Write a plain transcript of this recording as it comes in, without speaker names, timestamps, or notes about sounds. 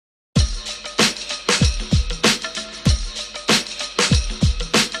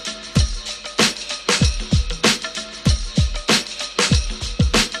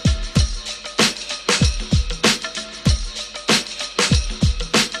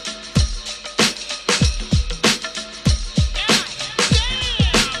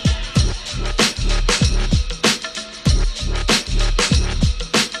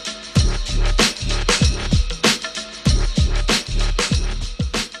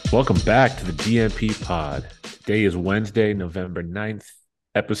Welcome back to the DNP pod. Today is Wednesday, November 9th,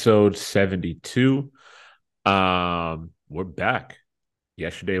 episode 72. We're back.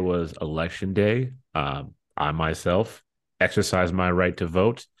 Yesterday was election day. I myself exercised my right to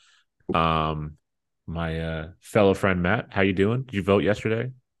vote. My fellow friend Matt, how you doing? Did you vote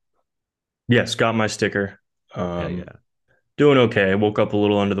yesterday? Yes, got my sticker. Hell Um, yeah. Doing okay. I woke up a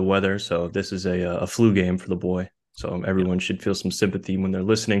little under the weather, so this is a flu game for the boy. So Yeah. everyone should feel some sympathy when they're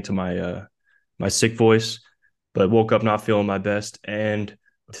listening to my sick voice. But woke up not feeling my best, and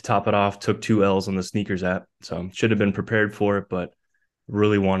to top it off, took two L's on the sneakers app. So should have been prepared for it, but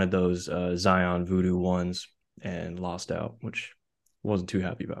really wanted those Zion Voodoo ones and lost out, which wasn't too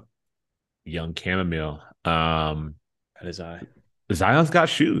happy about. Young chamomile. That is I. Zion's got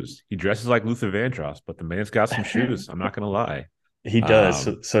shoes. He dresses like Luther Vandross, but the man's got some shoes. I'm not gonna lie. He does.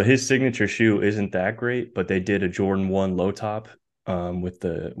 Um, So his signature shoe isn't that great, but they did a Jordan 1 low top with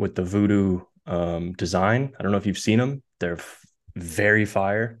the voodoo design. I don't know if you've seen them. They're very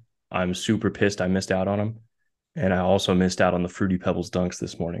fire. I'm super pissed I missed out on them. And I also missed out on the Fruity Pebbles dunks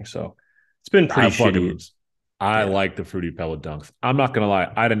this morning. So it's been I pretty shitty. fucking I Yeah. like the fruity pebble dunks. I'm not gonna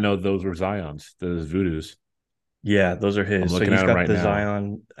lie, I didn't know those were Zion's, those voodoos. Yeah, those are I'm his. So looking at he's them got right the now.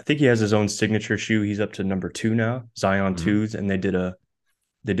 Zion. I think he has his own signature shoe. He's up to number two now, Zion Mhm. twos, and they did a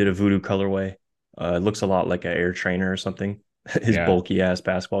voodoo colorway. It looks a lot like an air trainer or something. His Yeah. bulky ass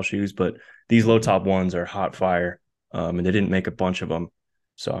basketball shoes, but these low top ones are hot fire, and they didn't make a bunch of them.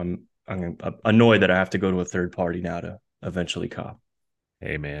 So I'm annoyed that I have to go to a third party now to eventually cop.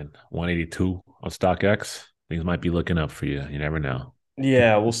 Hey man, 182 on StockX. Things might be looking up for you. You never know.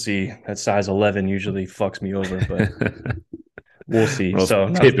 Yeah, we'll see. That size 11 usually fucks me over, but we'll see. Most So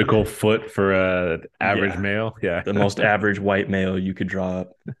not, typical foot for a average yeah, male. Yeah. the most average white male you could draw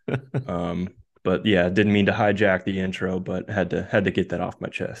up. Um, but yeah, didn't mean to hijack the intro, but had to get that off my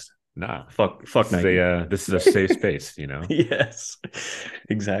chest. Nah. Fuck Nike. This is a safe space, you know. Yes,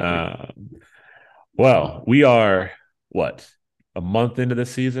 exactly. Um, well, we are what, a month into the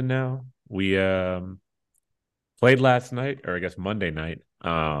season now. We played last night, or I guess Monday night.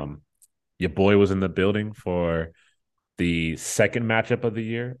 Your boy was in the building for the second matchup of the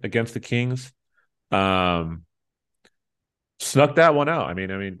year against the Kings. Um, Snuck that one out. I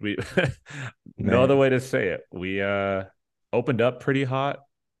mean, we no other Man. way to say it. We opened up pretty hot.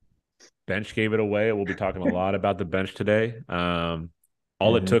 Bench gave it away. We'll be talking a lot about the bench today.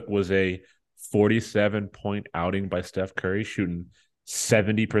 All it Mhm. took was a 47-point outing by Steph Curry, shooting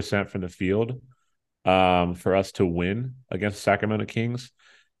 70% from the field, for us to win against Sacramento Kings.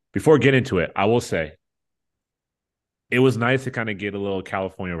 Before getting into it, I will say it was nice to kind of get a little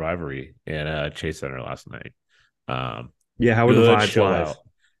California rivalry in Chase Center last night. Um, Yeah, how were the Good vibes show live? out.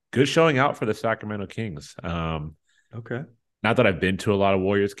 Good showing out for the Sacramento Kings. Okay. Not that I've been to a lot of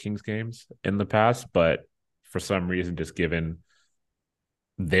Warriors Kings games in the past, but for some reason, just given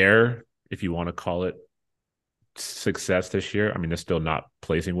their, if you want to call it, success this year, I mean, they're still not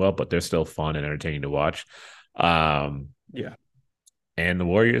placing well, but they're still fun and entertaining to watch. Um, Yeah. and the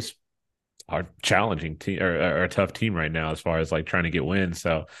Warriors are challenging team, or a tough team right now as far as like trying to get wins.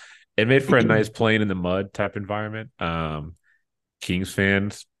 So it made for a nice playing in the mud type environment. Kings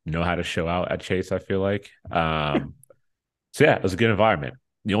fans know how to show out at Chase, I feel like. So yeah, it was a good environment.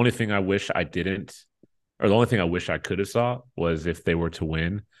 The only thing I wish I didn't, or the only thing I wish I could have saw was if they were to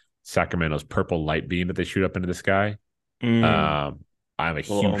win Sacramento's purple light beam that they shoot up into the sky. Mm, Um, I'm a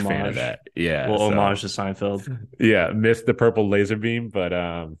little huge fan of homage. that. Yeah, Little so homage to Seinfeld. yeah, missed the purple laser beam, but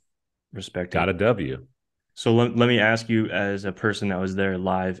Respect got it. a W. So let me ask you, as a person that was there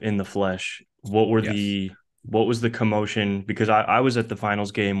live in the flesh, Yes. what was the commotion? Because I was at the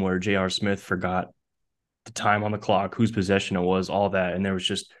finals game where J.R. Smith forgot the time on the clock, whose possession it was, all that, and there was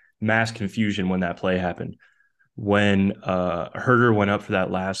just mass confusion when that play happened. When Herder went up for that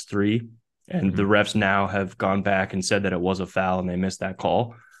last three, and the Mhm. refs now have gone back and said that it was a foul and they missed that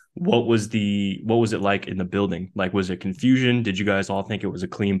call. What was it like in the building? Like, was it confusion? Did you guys all think it was a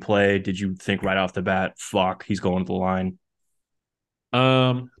clean play? Did you think right off the bat, fuck, he's going to the line?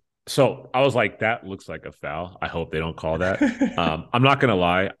 Um, so I was like, that looks like a foul. I hope they don't call that. I'm not gonna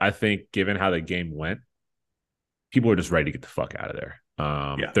lie. I think given how the game went, people were just ready to get the fuck out of there.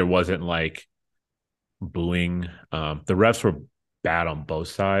 Yeah. There wasn't like booing. The refs were bad on both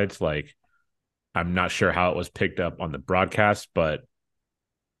sides. Like, I'm not sure how it was picked up on the broadcast, but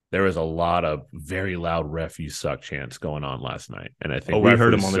there was a lot of very loud ref you suck chants going on last night. And I Oh, think we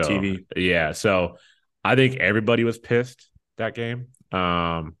heard rightfully him on the so. TV. Yeah. So I think everybody was pissed that game.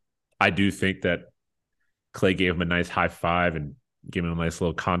 I do think that Clay gave him a nice high five and gave him a nice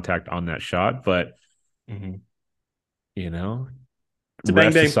little contact on that shot. But, Mm-hmm. you know, It's a bang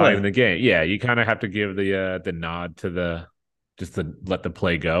refs bang deciding play. the game. Yeah, you kind of have to give the nod to the just to let the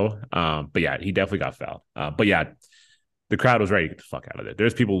play go. But yeah, he definitely got fouled. But yeah, the crowd was ready to get the fuck out of there.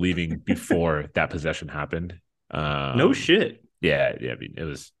 There's people leaving before that possession happened. No Um, shit, yeah. I mean, it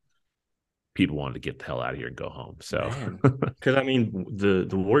was people wanted to get the hell out of here and go home. So man. Because I mean, the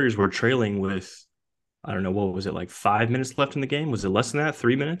Warriors were trailing with, I don't know, what was it, like 5 minutes left in the game? Was it less than that?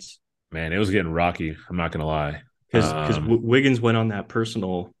 3 minutes? man, it was getting rocky. I'm not gonna lie. Because Wiggins went on that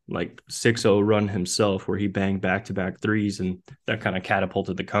personal like 6-0 run himself where he banged back-to-back threes and that kind of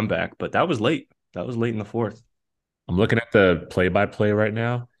catapulted the comeback. But that was late. That was late in the fourth. I'm looking at the play-by-play right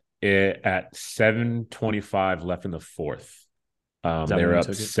now. At 7:25 left in the fourth. Is that They when were we up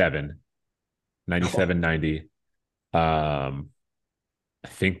took it? 7, 97-90. I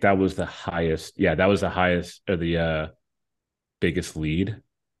think that was the highest. Yeah, that was the highest or the biggest lead.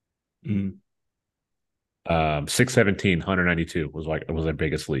 Mm. 617, 192 was their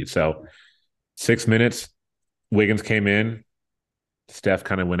biggest lead. So 6 minutes, Wiggins came in. Steph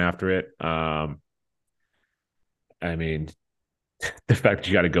kind of went after it. I mean, the fact that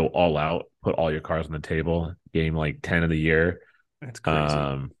you got to go all out, put all your cards on the table, game like 10 of the year, That's crazy.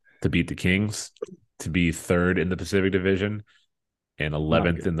 um, to beat the Kings, to be third in the Pacific Division and Not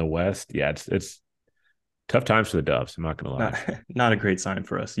 11th good. in the West. Yeah, it's tough times for the Dubs. I'm not gonna lie. Not not a great sign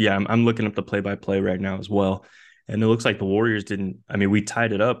for us. Yeah, I'm looking up the play-by-play right now as well. And it looks like the Warriors didn't. I mean, we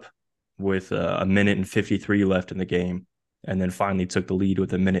tied it up with a minute and 53 left in the game, and then finally took the lead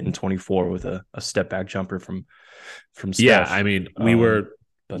with a minute and 24 with a step back jumper from Yeah, Steph. I mean, But we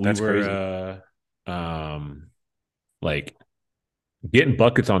that's crazy. were like getting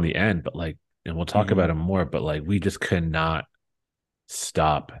buckets on the end, but like, and we'll talk about Hmm. it more, but like we just could not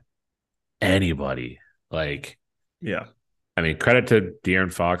stop anybody. Like, Yeah. I mean, credit to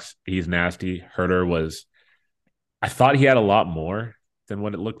De'Aaron Fox. He's nasty. Herter was, I thought he had a lot more than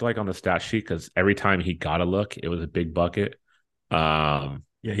what it looked like on the stat sheet because every time he got a look, it was a big bucket. Um,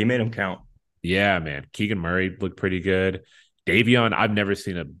 Yeah, he made him count. yeah, man. Keegan Murray looked pretty good. Davion, I've never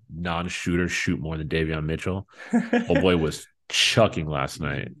seen a non-shooter shoot more than Davion Mitchell. Oh boy, was chucking last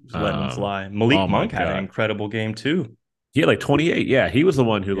night. Just letting them fly. Oh Malik my Monk had an god, incredible game too. he had like 28. Yeah, he was the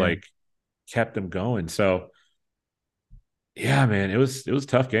one who Yeah. like kept them going. So yeah, man, it was a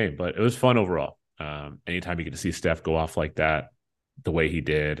tough game, but it was fun overall. Anytime you get to see Steph go off like that, the way he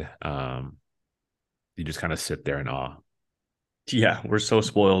did, you just kind of sit there in awe. Yeah, we're so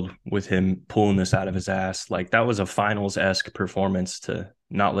spoiled with him pulling this out of his ass. Like that was a finals esque performance to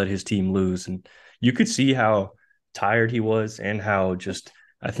not let his team lose. And you could see how tired he was and how just,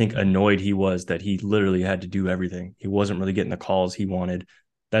 I think, annoyed he was that he literally had to do everything. He wasn't really getting the calls he wanted.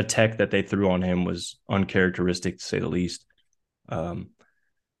 That tech that they threw on him was uncharacteristic to say the least. Um,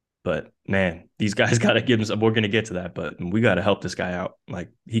 but man, these guys got to give him some. We're going to get to that, but we got to help this guy out. Like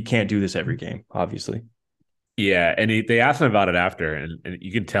he can't do this every game, obviously. Yeah, and they asked him about it after, and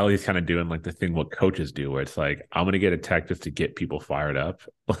you can tell he's kind of doing like the thing what coaches do, where it's like, I'm gonna get a tech just to get people fired up.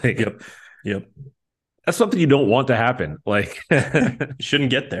 Like Yep. Yep. that's something you don't want to happen. Like Shouldn't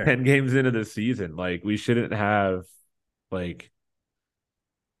get there. 10 games into the season, like we shouldn't have like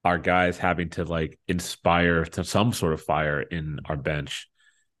our guys having to like inspire to some sort of fire in our bench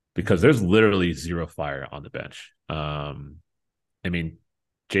because there's literally zero fire on the bench. I mean,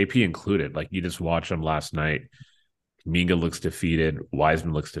 JP included. Like you just watched them last night. Minga looks defeated.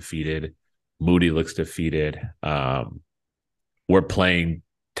 Wiseman looks defeated. Moody looks defeated. We're playing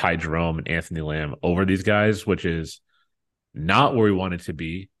Ty Jerome and Anthony Lamb over these guys, which is not where we wanted to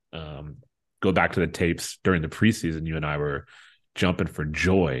be. Go back to the tapes during the preseason. You and I were jumping for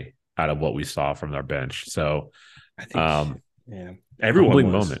joy out of what we saw from our bench. So, I think, um, yeah, everyone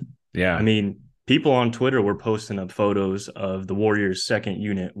humbling was. moment. I Yeah. mean, people on Twitter were posting up photos of the Warriors' second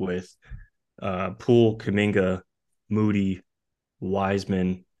unit with Poole, Kaminga, Moody,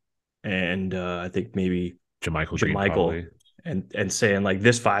 Wiseman, and I think maybe JaMychal Green, Jermichael, probably. and saying like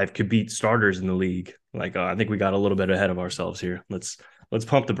this five could beat starters in the league. Like I think we got a little bit ahead of ourselves here. Let's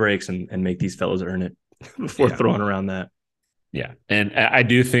pump the brakes and make these fellas earn it before Yeah. throwing around that. Yeah. And I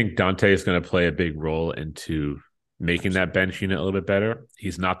do think Dante is going to play a big role into making that bench unit a little bit better.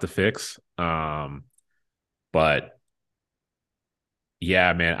 He's not the fix. But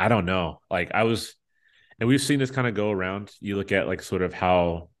yeah, man, I don't know. Like I was, and we've seen this kind of go around. You look at like sort of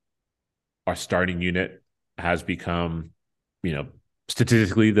how our starting unit has become, you know,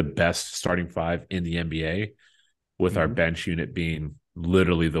 statistically the best starting five in the NBA, with our Mm-hmm. bench unit being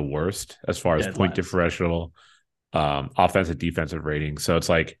literally the worst as far as Dead point last. differential, offensive defensive rating. So it's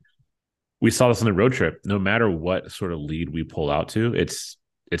like we saw this on the road trip. No matter what sort of lead we pull out to, it's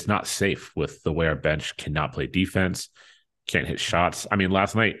not safe with the way our bench cannot play defense, can't hit shots. I mean,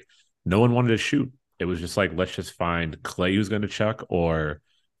 last night, no one wanted to shoot. It was just like, let's just find Clay who's going to chuck, or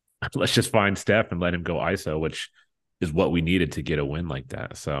let's just find Steph and let him go ISO, which is what we needed to get a win like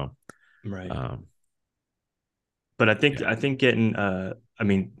that. So, Right. um, But I think yeah, I think getting I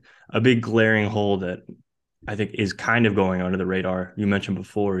mean, a big glaring hole that I think is kind of going under the radar, you mentioned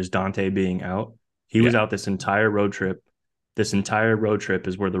before, is Dante being out. He was yeah, out this entire road trip. This entire road trip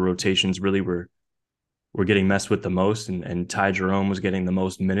is where the rotations really were getting messed with the most, and Ty Jerome was getting the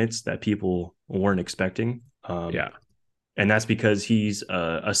most minutes that people weren't expecting. yeah, And that's because he's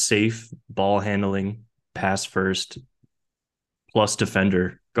a safe ball handling, pass first plus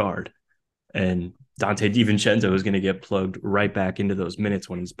defender guard. And Dante DiVincenzo is going to get plugged right back into those minutes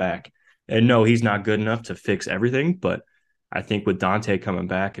when he's back. And no, he's not good enough to fix everything, but I think with Dante coming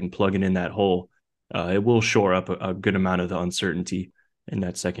back and plugging in that hole, it will shore up a good amount of the uncertainty in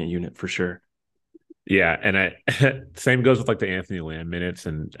that second unit for sure. yeah. And I same goes with like the Anthony Lamb minutes.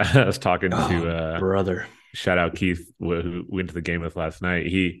 And I was talking to Oh, brother. shout out Keith who went to the game with last night.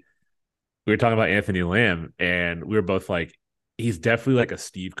 We were talking about Anthony Lamb, and we were both like, he's definitely like a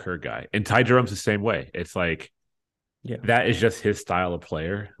Steve Kerr guy, and Ty Jerome's the same way. It's like Yeah. that is just his style of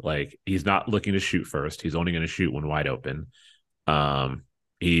player. Like he's not looking to shoot first; he's only going to shoot when wide open. Um,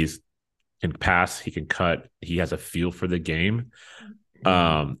 he's can pass, he can cut, he has a feel for the game.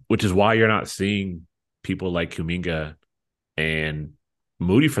 Which is why you're not seeing people like Kuminga and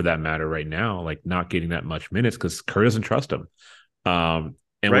Moody, for that matter, right now, like not getting that much minutes because Kerr doesn't trust him.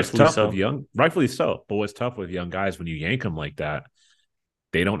 And what's Rightfully tough with so. young, rightfully so, but what's tough with young guys when you yank them like that,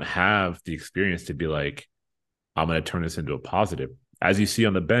 they don't have the experience to be like, I'm going to turn this into a positive. As you see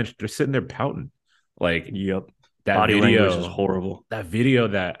on the bench, they're sitting there pouting. Like Yep. that Body language is video, horrible. that video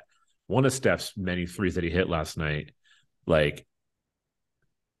that one of Steph's many threes that he hit last night, like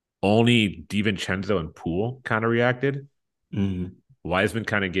only DiVincenzo and Poole kind of reacted. Mm. Wiseman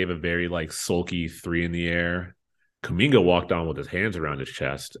kind of gave a very like sulky three in the air. Kuminga walked on with his hands around his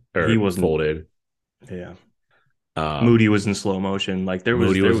chest He or wasn't. folded. Yeah. Um, Moody was in slow motion. Like there was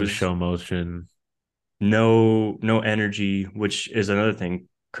Moody there was in was show motion. no energy, which is another thing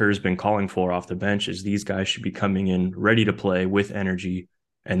Kerr's been calling for off the bench. Is these guys should be coming in ready to play with energy,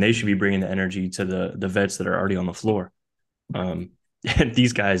 and they should be bringing the energy to the vets that are already on the floor. And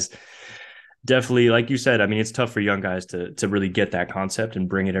these guys definitely, like you said, I mean, it's tough for young guys to really get that concept and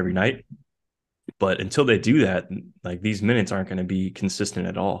bring it every night. But until they do that, like these minutes aren't going to be consistent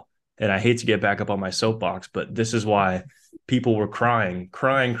at all. And I hate to get back up on my soapbox, but this is why people were crying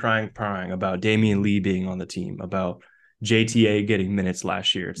about Damian Lee being on the team, about JTA getting minutes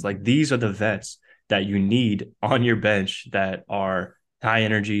last year. It's like these are the vets that you need on your bench that are high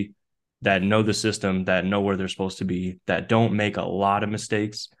energy, that know the system, that know where they're supposed to be, that don't make a lot of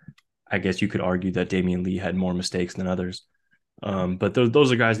mistakes. I guess you could argue that Damian Lee had more mistakes than others. But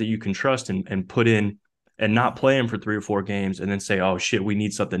those are guys that you can trust and put in and not play them for 3 or 4 games and then say, oh shit, we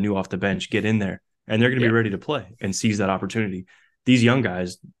need something new off the bench. Get in there. And they're going to be Yeah. ready to play and seize that opportunity. These young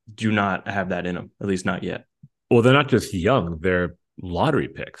guys do not have that in them, at least not yet. Well, they're not just young; they're lottery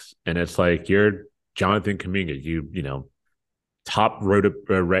picks, and it's like you're Jonathan Kuminga, top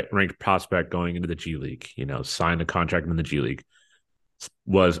ranked prospect going into the G League. Signed a contract in the G League.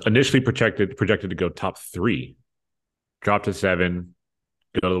 Was initially projected to go top 3, drop to 7,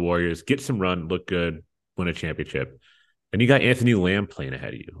 go to the Warriors, get some run, look good, win a championship. And you got Anthony Lamb playing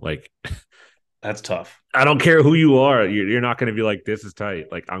ahead of you. Like, That's tough. I don't care who you are. You're not going to be like, this is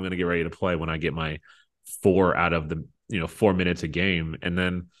tight. Like, I'm going to get ready to play when I get my 4 out of the, 4 minutes a game. And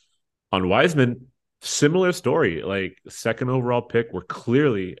then on Wiseman, similar story. Like, second overall pick, we're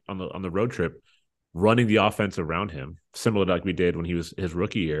clearly on the road trip running the offense around him, similar to like we did when he was his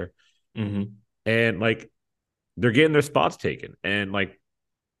rookie year. Mm-hmm. And like, they're getting their spots taken. And like,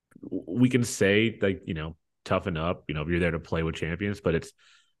 we can say like, toughen up, you're there to play with champions, but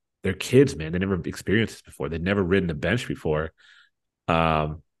they're kids, man. They never experienced this before. They've never ridden the bench before.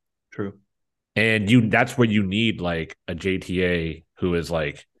 Um, True. and that's where you need like a JTA who is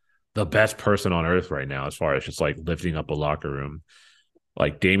like the best person on earth right now, as far as just like lifting up a locker room,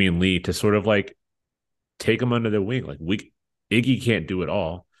 like Damian Lee, to sort of like take him under the wing. Like Iggy can't do it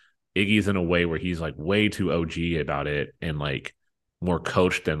all. Iggy's in a way where he's like way too OG about it and like more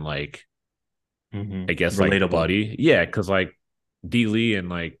coached than like, I guess, like Relatable. Buddy. Yeah, because like D Lee and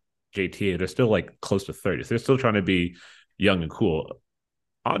like JTA, they're still like close to 30s. They're still trying to be young and cool.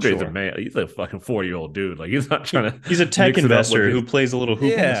 Andre's a Sure. man. He's a fucking 40-year-old dude. Like he's not trying to He's a tech mix it up with investor his. who plays a little hoop on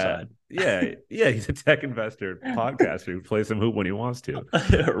the Yeah, side. yeah. He's a tech investor podcaster who plays some hoop when he wants to.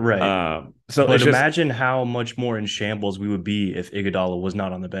 Right. So But it's just imagine how much more in shambles we would be if Iguodala was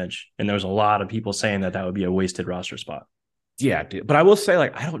not on the bench. And there was a lot of people saying that would be a wasted roster spot. Yeah, dude. But I will say,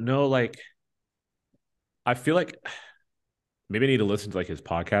 like, I don't know, like, I feel like maybe I need to listen to like his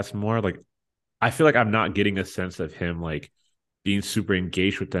podcast more. Like, I feel like I'm not getting a sense of him like being super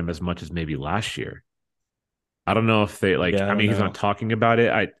engaged with them as much as maybe last year. I don't know if they like, Yeah, I I don't mean, he's not know. talking about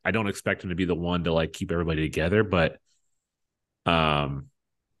it. I don't expect him to be the one to like keep everybody together, but um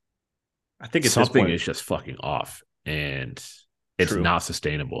I think at this something point, is just fucking off and it's true. not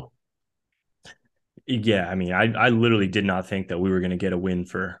sustainable. Yeah, I mean, I literally did not think that we were going to get a win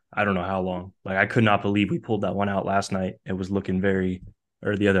for I don't know how long. Like I could not believe we pulled that one out last night. It was looking very,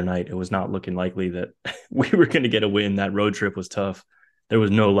 or the other night, it was not looking likely that we were going to get a win. That road trip was tough. There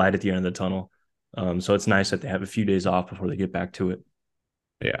was no light at the end of the tunnel. So it's nice that they have a few days off before they get back to it.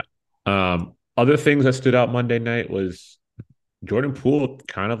 Yeah. Other things that stood out Monday night was Jordan Poole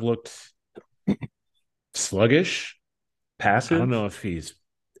kind of looked sluggish. I don't know Passive, if he's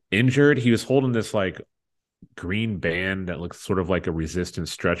injured. He was holding this like green band that looks sort of like a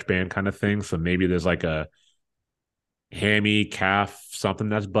resistance stretch band kind of thing. So maybe there's like a hammy, calf, something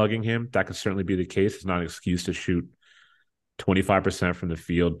that's bugging him. That could certainly be the case. It's not an excuse to shoot 25% from the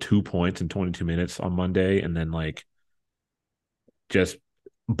field, 2 points in 22 minutes on Monday, and then like just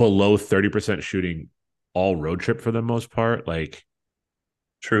below 30% shooting all road trip for the most part. Like,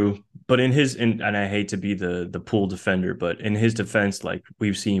 true. But and I hate to be the Poole defender, but in his defense, like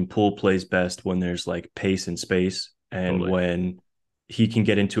we've seen Poole plays best when there's like pace and space, and totally. when he can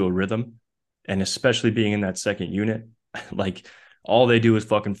get into a rhythm, and especially being in that second unit, like all they do is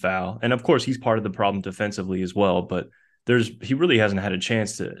fucking foul. And of course, he's part of the problem defensively as well. But he really hasn't had a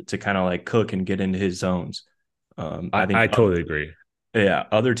chance to kind of like cook and get into his zones. I I think, totally agree. yeah,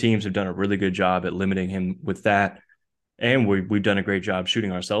 other teams have done a really good job at limiting him with that, and we've done a great job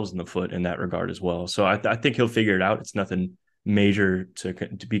shooting ourselves in the foot in that regard as well. So I think he'll figure it out. It's nothing major to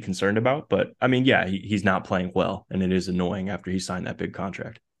be concerned about, but I mean, yeah, he's not playing well, and it is annoying after he signed that big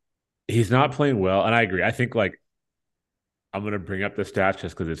contract. He's not playing well. And I agree. I think like I'm gonna bring up the stats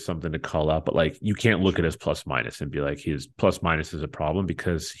just because it's something to call out, but like you can't look at Sure. his plus minus and be like his plus minus is a problem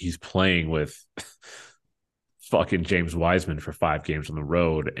because he's playing with fucking James Wiseman for 5 games on the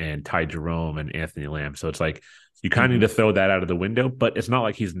road and Ty Jerome and Anthony Lamb. So it's like you kind of Mm-hmm. need to throw that out of the window, but it's not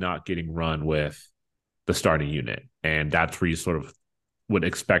like he's not getting run with the starting unit. And that's where you sort of would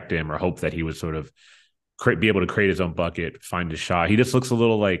expect him or hope that he would sort of be able to create his own bucket, find his shot. He just looks a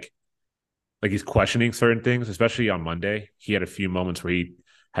little like he's questioning certain things, especially on Monday. He had a few moments where he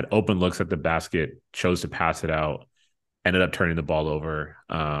had open looks at the basket, chose to pass it out, ended up turning the ball over.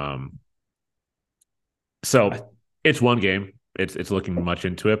 I, So it's one game. It's looking much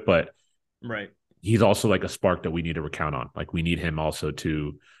into it, but right. he's also like a spark that we need to recount on. Like we need him also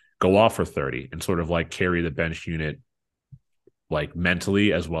to go off for 30 and sort of like carry the bench unit like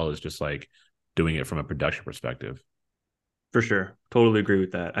mentally as well as just like doing it from a production perspective. For sure. Totally agree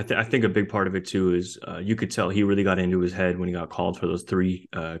with that. I think a big part of it too is you could tell he really got into his head when he got called for those three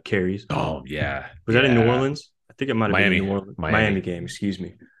carries. Oh yeah. Was that in New Yeah. Orleans? I think it might have been in Miami. New Orleans, Miami Miami. game, excuse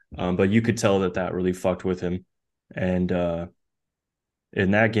me. But you could tell that really fucked with him. And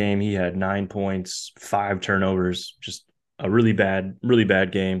in that game, he had 9 points, 5 turnovers, just a really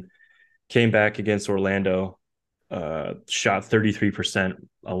bad game. Came back against Orlando, shot 33%,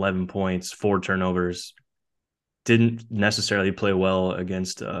 11 points, 4 turnovers. Didn't necessarily play well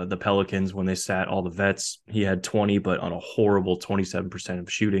against the Pelicans when they sat all the vets. He had 20, but on a horrible 27%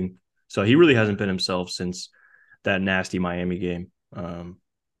 of shooting. So he really hasn't been himself since that nasty Miami game.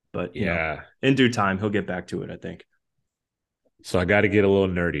 But, Yeah. in due time, he'll get back to it, I think. So I got to get a little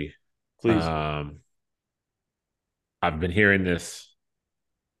nerdy. Please Um, I've been hearing this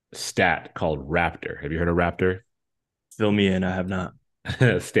stat called Raptor. Have you heard of Raptor? fill me in. I have not.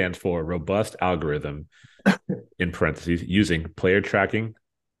 It stands for robust algorithm in parentheses using player tracking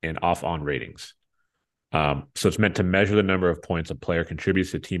and off on ratings. So it's meant to measure the number of points a player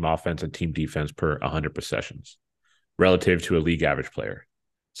contributes to team offense and team defense per 100 possessions relative to a league average player.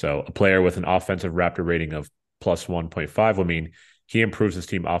 So a player with an offensive Raptor rating of plus 1.5 will mean he improves his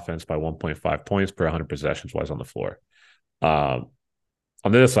team offense by 1.5 points per 100 possessions while he's on the floor. Um,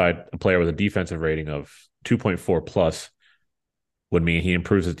 on the other side, a player with a defensive rating of 2.4 plus would mean he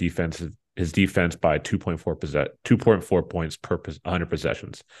improves his defense by 2.4 points per 100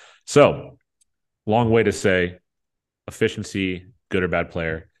 possessions. So, long way to say efficiency, good or bad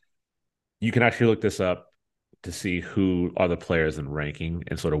player. You can actually look this up to see who are the players in ranking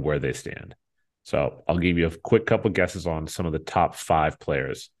and sort of where they stand. So, I'll give you a quick couple guesses on some of the top 5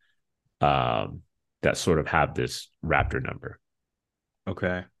 players that sort of have this Raptor number.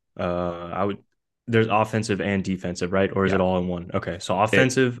 Okay. I would. There's offensive and defensive, right? Or is Yeah, it all in one? Okay. So it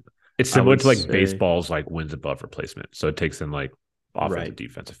offensive, It's I similar would to like say baseball's like wins above replacement. So it takes in like offensive right.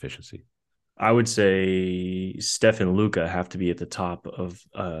 defense efficiency. I would say Steph and Luca have to be at the top of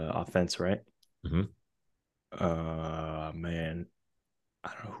offense, right? Mm-hmm. Man, I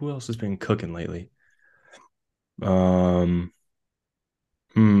don't know who else has been cooking lately. Um,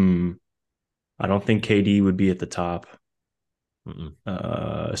 hmm. I don't think KD would be at the top,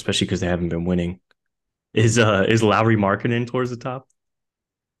 especially because they haven't been winning. Is Lowry Markkinen towards the top?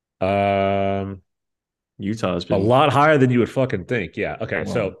 Um, Utah has a been. lot higher than you would fucking think. Yeah. Okay.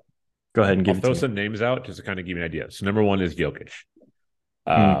 Well, So go ahead and I'll give it throw to me. some names out just to kind of give you an idea. So number one is Jokic.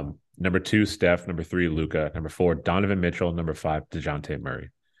 Hmm. Number two, Steph. Number three, Luca. Number four, Donovan Mitchell. Number five, DeJounte Murray.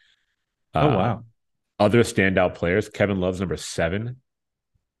 Oh Um, wow. Other standout players, Kevin Love's number seven.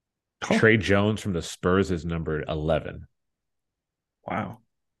 Oh Trey Jones from the Spurs is number 11. wow.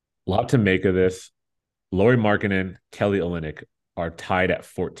 A lot to make of this. Lauri Markkinen, Kelly Olynyk are tied at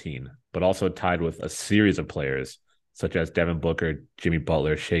 14, but also tied with a series of players such as Devin Booker, Jimmy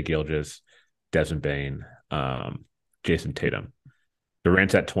Butler, Shea Gilgeous, Desmond Bain, Jason Tatum.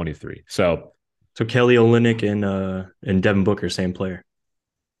 Durant's at 23. So So Kelly Olynyk and Devin Booker, same player.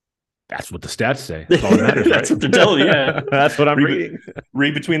 that's what the stats say. That's all that matters, That's right? what they're telling you. Yeah. That's what I'm Read, reading.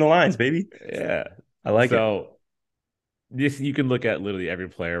 read between the lines, baby. Yeah. I like it. So this you can look at literally every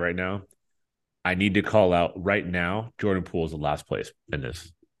player right now. I need to call out right now. Jordan Poole is the last place in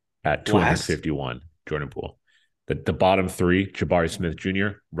this at Last. 251. Jordan Poole. The bottom three, Jabari Smith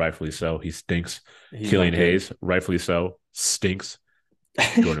Jr., rightfully so. He stinks. He's not Killian good. Hayes, rightfully so. Stinks.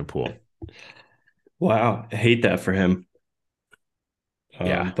 Jordan Poole. Wow. I hate that for him.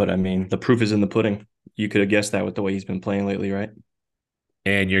 Yeah. But I mean, the proof is in the pudding. You could have guessed that with the way he's been playing lately, right?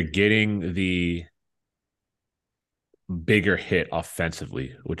 And you're getting the bigger hit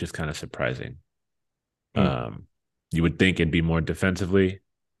offensively, which is kind of surprising. Hmm. Um, you would think it'd be more defensively.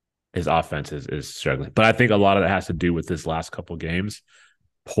 His offense is struggling. But I think a lot of that has to do with his last couple games.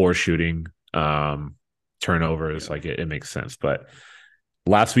 Poor shooting, turnovers, Yeah. like it makes sense. But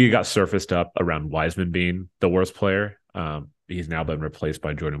last week it got surfaced up around Wiseman being the worst player. He's now been replaced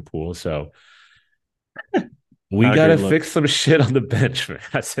by Jordan Poole. So we Not a gotta great look. fix some shit on the bench, man.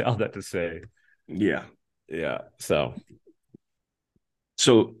 I say all that to say. Yeah. Yeah. So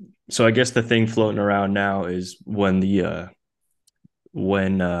So so I guess the thing floating around now is when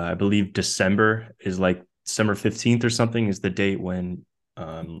I believe December is like December 15th or something is the date when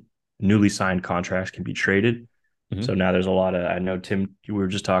newly signed contracts can be traded. So mhm. now there's a lot of I know Tim we were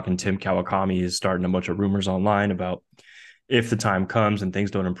just talking Tim Kawakami is starting a bunch of rumors online about if the time comes and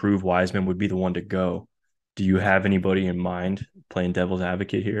things don't improve, Wiseman would be the one to go. Do you have anybody in mind playing devil's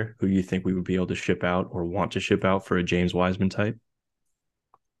advocate here who you think we would be able to ship out or want to ship out for a James Wiseman type?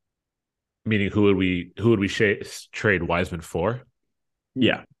 Meaning who would we trade Wiseman for?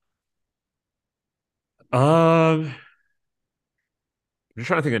 Yeah. I'm just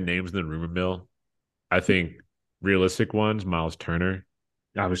trying to think of names in the rumor mill. I think realistic ones, Miles Turner.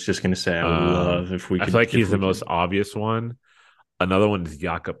 I was just gonna say I would love I feel like if he's the we most could. obvious one. Another one is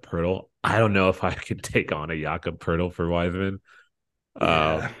Jakob Pertl. I don't know if I could take on a Jakob Pertl for Wiseman.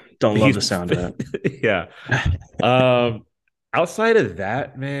 Uh, Yeah. Don't love he's the sound of yeah. that. Um, Outside of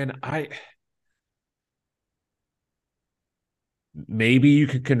that, man, I maybe you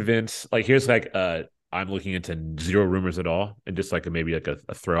could convince. Like, here's like I'm looking into zero rumors at all, and just like maybe like a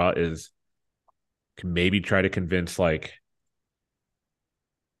throw out is can maybe try to convince like,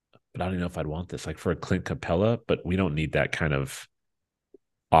 but I don't even know if I'd want this like for a Clint Capella, but we don't need that kind of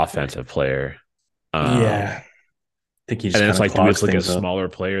offensive player. Yeah. I think he And just then kind it's of like, do we clogs just look at things up. smaller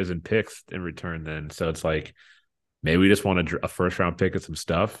players and picks in return then? So it's like, maybe we just want a first round pick and some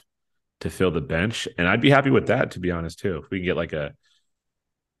stuff to fill the bench. And I'd be happy with that, to be honest, too. If we can get like a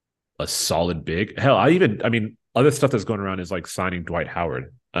solid big. Hell, I mean, other stuff that's going around is like signing Dwight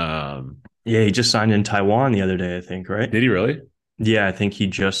Howard. Yeah, he just signed in Taiwan the other day, I think, right? Did he really? Yeah, I think he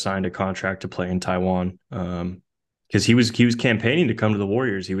just signed a contract to play in Taiwan. Because he was campaigning to come to the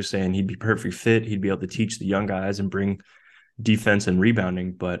Warriors. He was saying he'd be perfect fit. He'd be able to teach the young guys and bring defense and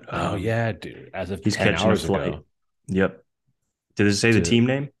rebounding. But Oh, yeah, dude. As of he's 10 catching a hours flight. ago Yep. Did it say the to team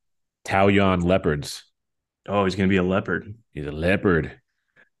name? Taoyuan Leopards. Oh, he's going to be a leopard. He's a leopard.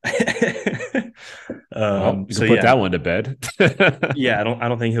 Well, you can So put that yeah, one to bed. yeah. I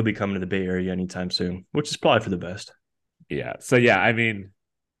don't think he'll be coming to the Bay Area anytime soon, which is probably for the best. Yeah. So, yeah, I mean,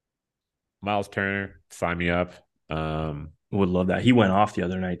 Miles Turner, sign me up. Would love that. He went off the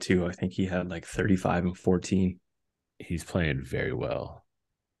other night too. I think he had like 35 and 14. He's playing very well.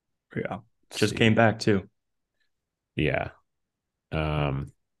 Yeah. Let's Just came see. back too. Yeah.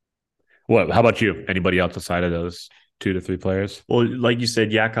 Um, what? How about you? Anybody else outside of those? 2 to 3 players. Well, like you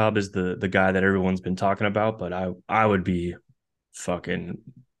said, Jakob is the guy that everyone's been talking about, but I would be fucking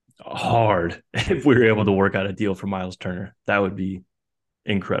hard if we were able to work out a deal for Miles Turner. That would be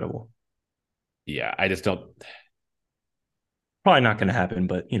incredible. Yeah, I just don't Probably not going to happen,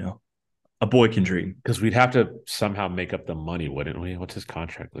 but a boy can dream. because we'd have to somehow make up the money, wouldn't we? What's his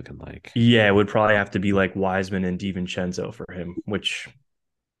contract looking like? Yeah, it would probably have to be like Wiseman and DiVincenzo for him, which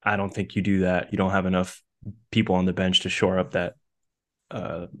I don't think you do that. You don't have enough people on the bench to shore up that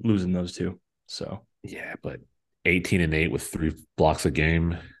losing those two. So Yeah, but 18 and 8 with 3 blocks a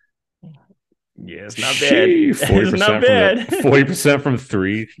game. yeah, it's not bad. Forty It's not percent from the bad. 40% from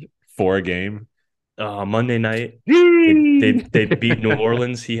three, 4 a game. Monday night, they beat New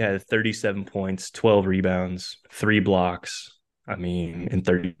Orleans. He had 37 points, 12 rebounds, 3 blocks. I mean, in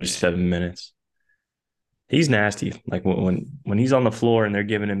 37 minutes. He's nasty. Like when he's on the floor and they're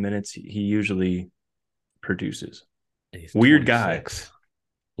giving him minutes, he usually produces. He's Weird guy. 26.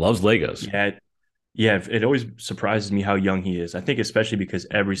 Loves Legos. Yeah, yeah. It always surprises me how young he is. I think especially because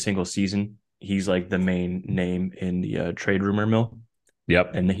every single season he's like the main name in the trade rumor mill,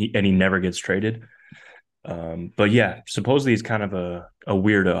 Yep. and he never gets traded. But yeah, supposedly he's kind of a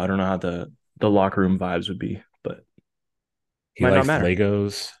weirdo. I don't know how the locker room vibes would be, but He might not likes matter.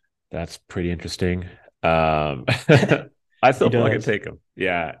 Legos. That's pretty interesting. I He still fucking does. take him.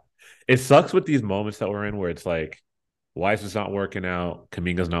 Yeah. It sucks with these moments that we're in where it's like Wise is not working out,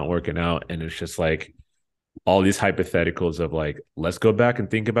 Kaminga's not working out, and it's just like all these hypotheticals of like, let's go back and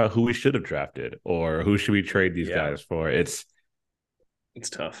think about who we should have drafted or who should we trade these Yeah, guys for. it's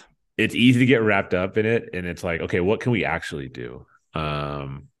tough. It's easy to get wrapped up in it, and it's like, okay, what can we actually do?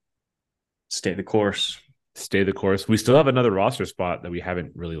 Um, Stay the course. Stay the course. We still have another roster spot that we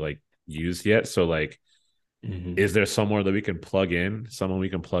haven't really like used yet. So like, Mm-hmm. is there somewhere that we can plug in? Someone we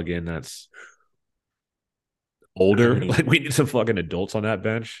can plug in that's I older? mean, Like we need some fucking adults on that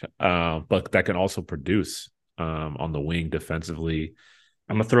bench, but that can also produce on the wing defensively.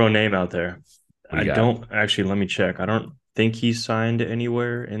 I'm gonna throw a name out there. What do I you got? don't actually. Let me check. I don't think he's signed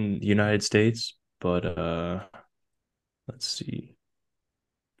anywhere in the United States, but let's see.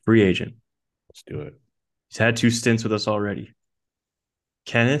 Free agent. Let's do it. He's had 2 stints with us already.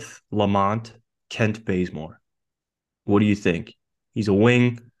 Kenneth Lamont Kent Bazemore. What do you think? He's a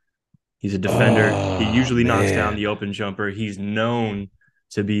wing. He's a defender. He Oh usually knocks down man, the open jumper. He's known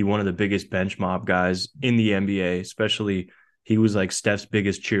to be one of the biggest bench mob guys in the NBA, especially he was like Steph's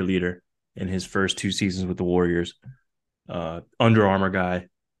biggest cheerleader in his first 2 seasons with the Warriors. Under Armour guy.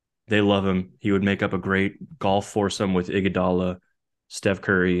 They love him. He would make up a great golf foursome with Iguodala, Steph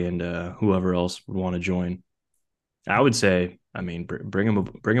Curry, and whoever else would want to join. I would say, I mean, bring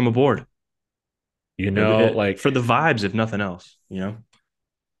him aboard like, for the vibes, if nothing else.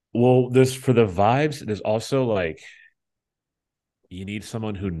 well, this for the vibes. There's also like you need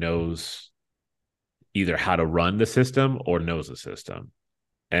someone who knows either how to run the system or knows the system.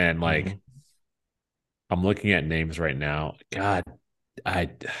 And like Mm-hmm. I'm looking at names right now. God, I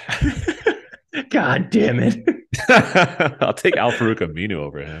God damn it! I'll take Al Farouk Aminu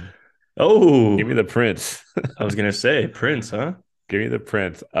over him. Give me Oh, the Prince. I was gonna say Prince, huh? Give me the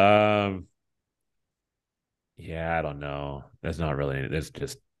Prince. Yeah, I don't know. That's not really. That's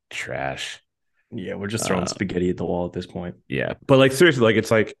just trash. Yeah, we're just throwing Uh, spaghetti at the wall at this point. yeah, but like seriously, like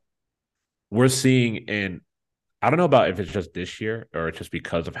it's like we're seeing in. I don't know about if it's just this year or it's just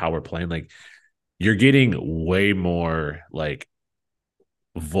because of how we're playing. Like you're getting way more like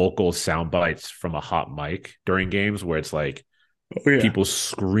vocal sound bites from a hot mic during games where it's like Oh yeah. people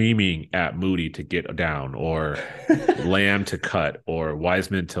screaming at Moody to get down or Lamb to cut or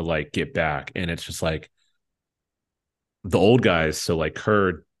Wiseman to like get back. And it's just like the old guys, so like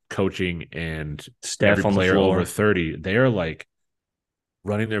Kerr coaching and every Steph on the player over floor. 30, they're like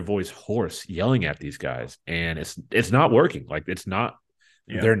running their voice hoarse, yelling at these guys. And it's not working. Like it's not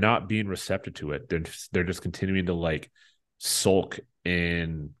Yeah. they're not being receptive to it. They're just continuing to like sulk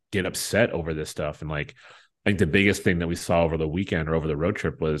and get upset over this stuff. And like I think the biggest thing that we saw over the weekend or over the road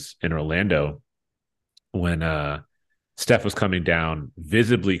trip was in Orlando when Steph was coming down,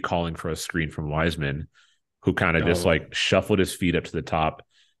 visibly calling for a screen from Wiseman, who kind of just Oh, like shuffled his feet up to the top,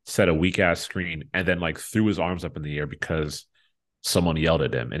 set a weak ass screen, and then like threw his arms up in the air because someone yelled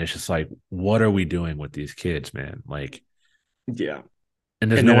at him. And it's just like, what are we doing with these kids, man? Like, yeah. and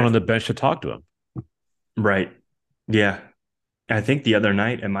there's And no then one on the bench to talk to him. right. Yeah. I think the other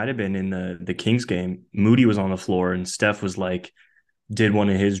night it might have been in the Kings game. Moody was on the floor and Steph was like did one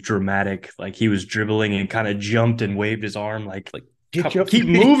of his dramatic like he was dribbling and kind of jumped and waved his arm like Like, get your keep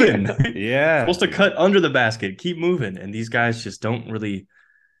moving. yeah. Supposed to cut under the basket, keep moving. And these guys just don't really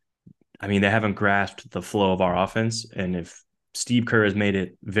I mean, they haven't grasped the flow of our offense. And if Steve Kerr has made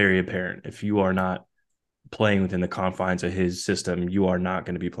it very apparent, if you are not playing within the confines of his system, you are not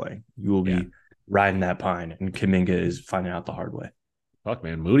going to be playing. You will Yeah. be riding that pine. And Kaminga is finding out the hard way. Fuck,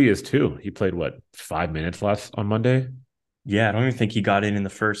 man. Moody is too. He played what, 5 minutes last on Monday? Yeah, I don't even think he got in the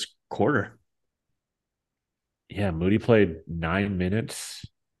first quarter. Yeah, Moody played 9 minutes.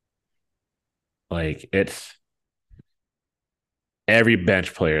 Like it's every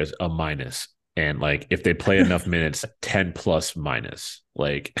bench player is a minus. And like if they play enough minutes, 10 plus minus.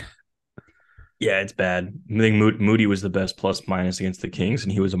 Like Yeah, it's bad. I think Moody was the best plus minus against the Kings,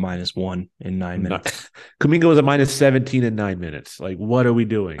 and he was a -1 in 9 minutes. not, Kuminga was a minus 17 in 9 minutes. Like, what are we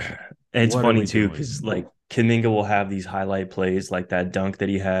doing? And it's What are funny we too doing because like Kaminga will have these highlight plays like that dunk that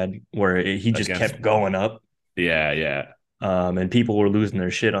he had where he just against? kept going up. Yeah, yeah, And people were losing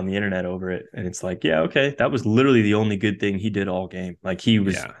their shit on the internet over it. And it's like, yeah, okay, that was literally the only good thing he did all game. Like he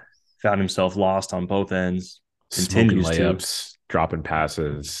was yeah. found himself lost on both ends, Smoking continues to. layups, dropping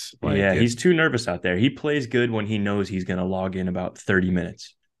passes. Like Yeah, he's it's too nervous out there. He plays good when he knows he's going to log in about 30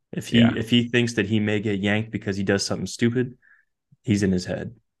 minutes. yeah. If he thinks that he may get yanked because he does something stupid, he's in his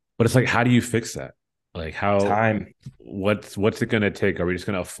head. But it's like, how do you fix that? Like how Time. what's it gonna take? Are we just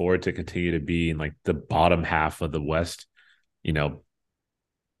gonna afford to continue to be in like the bottom half of the West, you know,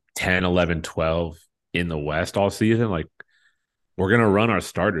 10, 11, 12 in the West all season? Like we're gonna run our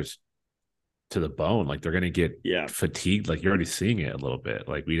starters to the bone. Like they're gonna get Yeah. fatigued. Like you're already seeing it a little bit.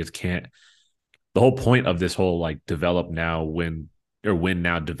 Like we just can't. The whole point of this whole like develop now, win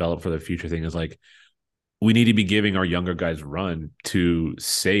now, develop for the future thing is like we need to be giving our younger guys run to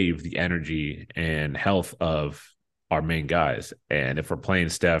save the energy and health of our main guys. And if we're playing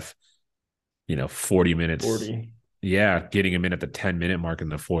Steph, 40 minutes, 40. yeah, getting him in at the 10-minute mark in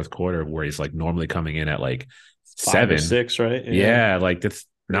the fourth quarter where he's like normally coming in at like 5 or seven. 6, right? Yeah. Yeah, like that's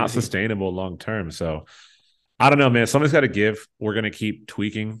not Crazy. sustainable long term. So I don't know, man. Something's got to give. We're going to keep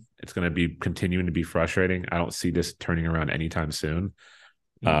tweaking. It's going to be continuing to be frustrating. I don't see this turning around anytime soon.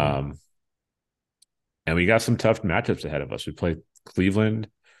 Mm-hmm. Um, and we got some tough matchups ahead of us. We play Cleveland,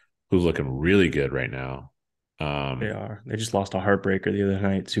 who's looking really good right now. They are. They just lost a heartbreaker the other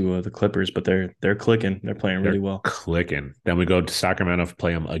night to the Clippers, but they're clicking. They're playing really They're well. clicking. Then we go to Sacramento to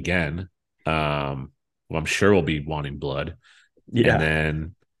play them again. Well, I'm sure we'll be wanting blood. And Yeah.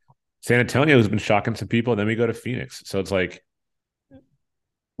 then San Antonio has been shocking some people. And then we go to Phoenix. So it's like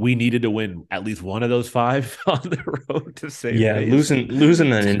we needed to win at least one of those five on the road to save Yeah, face.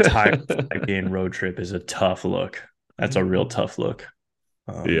 losing an entire 5 game road trip is a tough look. That's a real tough look.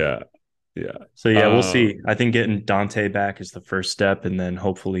 Um, Yeah. Yeah. so yeah, we'll see. I think getting Dante back is the first step, and then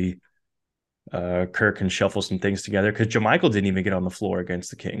hopefully Kirk can shuffle some things together because Jamichael didn't even get on the floor against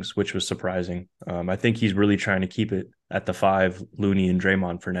the Kings, which was surprising. I think he's really trying to keep it at the five, Looney and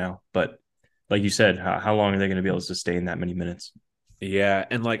Draymond for now. But like you said, how long are they going to be able to sustain that many minutes? Yeah.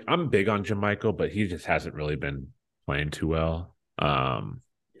 And like I'm big on Jamichael, but he just hasn't really been playing too well.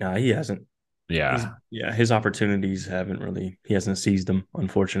 Yeah, he hasn't. Yeah. His opportunities haven't really. He hasn't seized them,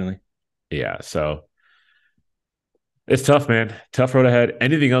 unfortunately. Yeah. So it's tough, man. Tough road ahead.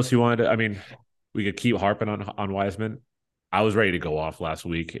 Anything else you wanted to? I mean, we could keep harping on Wiseman. I was ready to go off last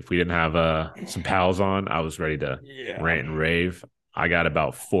week. If we didn't have some pals on, I was ready to Yeah. rant and rave. I got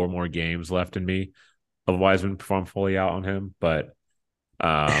about 4 more games left in me of Wiseman before I'm fully out on him. But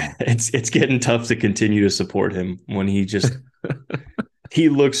It's getting tough to continue to support him when he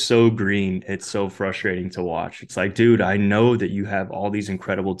looks so green. It's so frustrating to watch. It's like, dude, I know that you have all these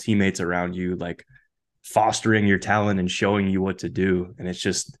incredible teammates around you, like fostering your talent and showing you what to do. And it's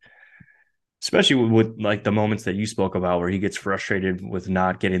just, especially with like the moments that you spoke about where he gets frustrated with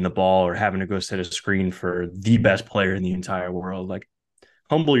not getting the ball or having to go set a screen for the best player in the entire world. Like,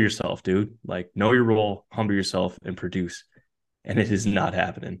 humble yourself, dude. Like, know your role, humble yourself, and produce. And it is not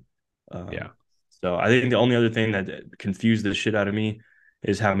happening. yeah. So I think the only other thing that confused the shit out of me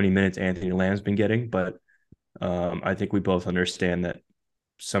is how many minutes Anthony Lamb's been getting. But I think we both understand that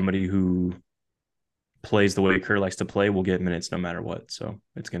somebody who plays the way Kerr likes to play will get minutes no matter what. So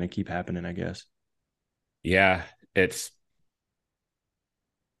it's going to keep happening, I guess. Yeah. It's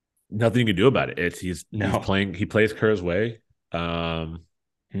nothing you can do about it. He's No. playing, he plays Kerr's way. Um,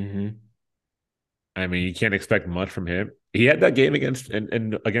 Mm-hmm. I mean, you can't expect much from him. He had that game against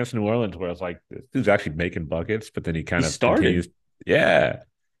New Orleans where it's like this dude's actually making buckets, but then he He kind of continues. started. Yeah.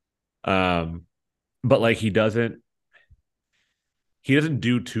 Um, but like he doesn't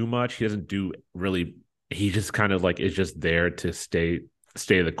do too much. He doesn't do really. He just kind of like is just there to stay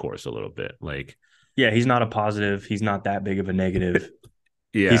the course a little bit. Like Yeah, he's not a positive. He's not that big of a negative.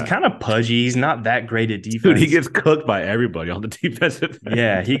 He's Yeah. kind of pudgy. He's not that great at Dude, he defense. gets cooked by everybody on the defensive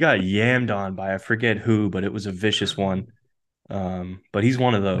Yeah, end. he got yammed on by I forget who, but it was a vicious one. But he's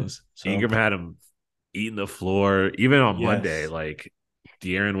one of those. So Ingram had him eating the floor. Even on Monday, yes, like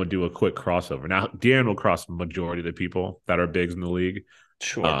De'Aaron would do a quick crossover. Now De'Aaron will cross the majority of the people that are bigs in the league.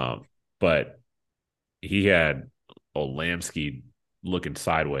 sure. But he had Olamsky looking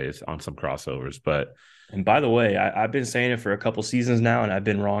sideways on some crossovers. But And by the way, I've been saying it for a couple seasons now, and I've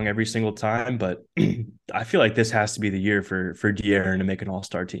been wrong every single time. But I feel like this has to be the year for De'Aaron to make an All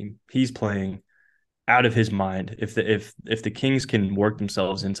Star team. He's playing out of his mind. If the Kings can work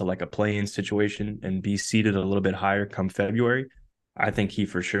themselves into like a play-in situation and be seated a little bit higher come February, I think he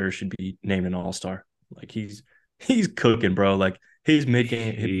for sure should be named an all-star. Like he's cooking, bro. Like he his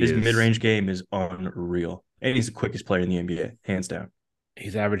is mid-range game is unreal. And he's the quickest player in the NBA, hands down.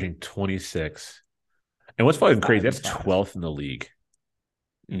 he's averaging 26. And what's fucking crazy, Five that's and five. 12th in the league.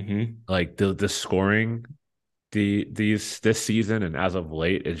 Mm-hmm. Like the scoring this season and as of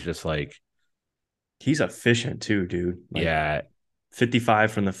late is just like, He's efficient too, dude. Like yeah,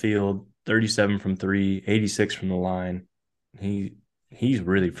 55 from the field, 37 from three, 86 from the line. He he's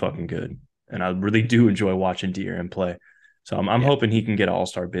really fucking good. And I really do enjoy watching De'Aaron play. So I'm yeah, hoping he can get an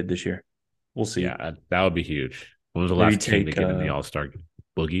all-star bid this year. We'll see. yeah, that would be huge. When was the Maybe last king to take get in the All-Star?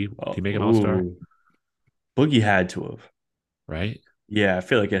 Boogie? Did he oh, make an All-Star? ooh, Boogie had to have. Right? Yeah, I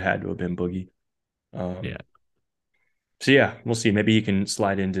feel like it had to have been Boogie. Yeah, Um, so yeah, we'll see. Maybe he can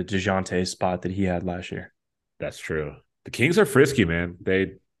slide into DeJounte's spot that he had last year. that's true. The Kings are frisky, man.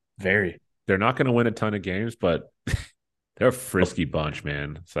 Very. They're not going to win a ton of games, but they're a They'll, frisky bunch,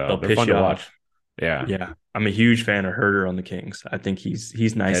 man. So they'll they're piss fun you to watch. off. Yeah. Yeah. I'm a huge fan of Herter on the Kings. I think he's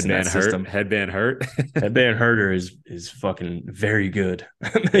nice in that Headband hurt. system. Headband hurt. Headband Herter is fucking very good.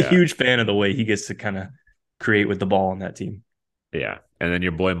 I'm a Yeah. huge fan of the way he gets to kind of create with the ball on that team. Yeah. And then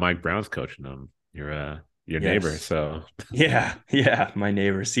your boy Mike Brown's coaching them. Your neighbor. Yes. So Yeah, yeah. My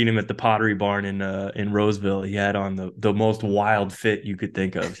neighbor seen him at the Pottery Barn in Roseville. He had on the most wild fit you could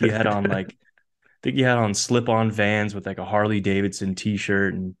think of. He had on like I think he had on slip-on Vans with like a Harley Davidson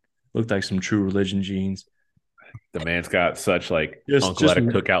t-shirt and looked like some True Religion jeans. the man's got such like Just uncle just at a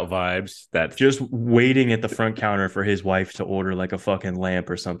cookout vibes. That's just waiting at the front counter for his wife to order like a fucking lamp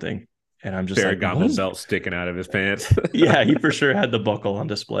or something. And I'm just like, what Ferragamo is belt sticking out of his pants. yeah, he for sure had the buckle on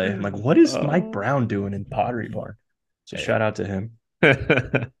display. I'm like, what is Mike Oh, Brown doing in Pottery Barn? So hey. shout out to him.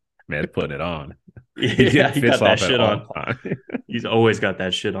 Man's putting it on. He's Yeah, getting he fits got that off at shit all on. times. He's always got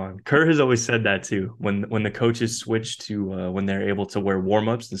that shit on. Kerr has always said that too. When the coaches switch to when they're able to wear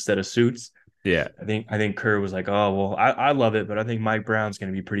warm-ups instead of suits, Yeah. I think Kerr was like, oh well, I love it, but I think Mike Brown's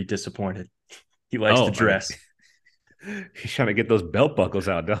gonna be pretty disappointed. He likes to Oh, I mean, dress. he's trying to get those belt buckles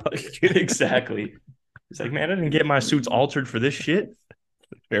out, dog. Exactly. He's like, man, I didn't get my suits altered for this shit.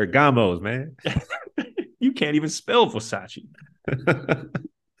 Ferragamos, man. You can't even spell Versace.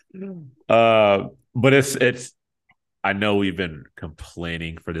 But it's. I know we've been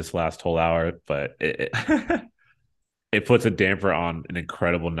complaining for this last whole hour, but it puts a damper on an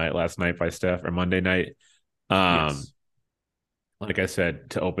incredible night last night by Steph or Monday night. Um, Yes. like I said,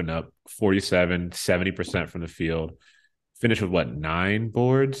 to open up 47, 70% from the field, finished with what, 9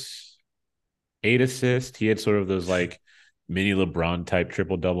 boards, 8 assists. He had sort of those like mini LeBron type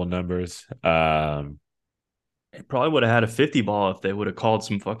triple double numbers. He probably would have had a 50 ball if they would have called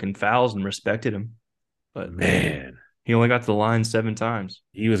some fucking fouls and respected him. But Man, he only got to the line 7 times.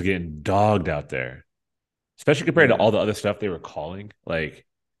 he was getting dogged out there, especially compared to Yeah. all the other stuff they were calling. Like,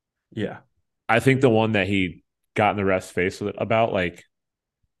 Yeah. I think the one that he got in the ref's face about, like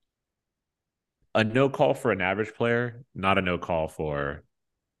a no call for an average player, not a no call for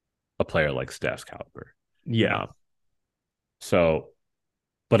a player like Steph's caliber. Yeah. Um, so,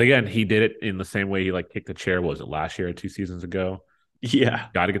 but again, he did it in the same way he like kicked the chair. What was it, last year or 2 seasons ago? Yeah.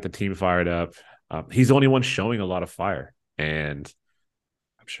 Got to get the team fired up. He's the only one showing a lot of fire, and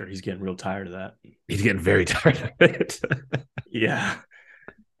I'm sure he's getting real tired of that. he's getting very tired of it. Yeah.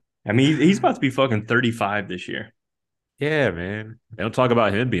 I mean, he's about to be fucking 35 this year. Yeah, man. They don't talk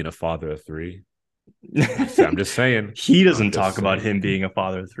about him being a father of three. I'm just saying. He I'm doesn't just talk about saying. him being a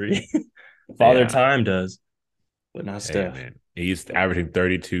father of three. Father Yeah. Time does, but not Hey, Steph. man. He's averaging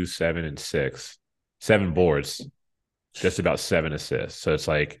 32, 7, and 6. 7 boards, just about 7 assists. So it's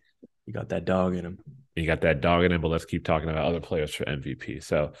like He got that dog in him. you got that dog in him, but let's keep talking about other players for MVP.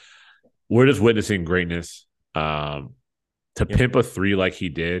 So we're just witnessing greatness. To Yep. pimp a three like he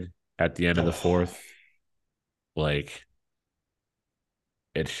did at the end of the Oh, fourth, like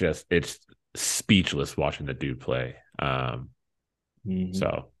it's speechless watching the dude play. mhm.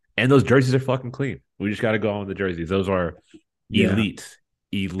 So and those jerseys are fucking clean. We just got to go on with the jerseys. Those are Yeah. elite,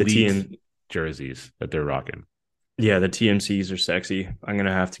 The elite TM, jerseys that they're rocking. yeah, the TMCs are sexy. I'm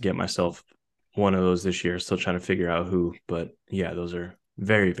gonna have to get myself one of those this year. Still trying to figure out who, but yeah, those are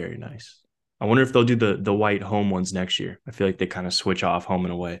very, very nice. I wonder if they'll do the white home ones next year. I feel like they kind of switch off home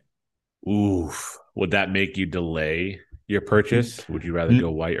and away. Oof. Would that make you delay your purchase? Would you rather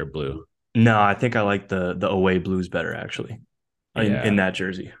go white or blue? No, I think I like the away blues better actually in Yeah. that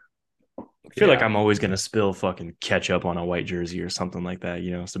jersey. I feel like Yeah. I'm always gonna spill fucking ketchup on a white jersey or something like that.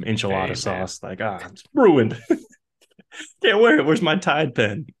 You know, some enchilada Hey, man. sauce. Like it's ruined. Can't wear it. Where's my Tide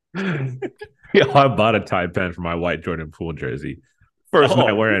pen? Yeah, I bought a tie pen for my white Jordan Poole jersey. First night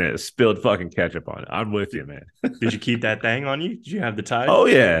Oh, wearing it, spilled fucking ketchup on it. I'm with you, man. did you keep that thing on you? Did you have the Tide? Oh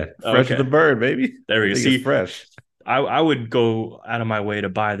yeah, fresh as a Okay, bird, baby. there we I go. think it's See, fresh. I would go out of my way to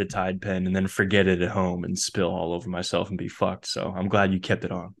buy the Tide pen and then forget it at home and spill all over myself and be fucked. So I'm glad you kept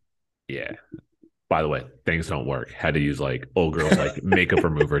it on. Yeah. By the way, things don't work. Had to use like old girls like makeup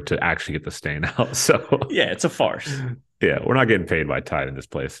remover to actually get the stain out. So Yeah, it's a farce. yeah, we're not getting paid by Tide in this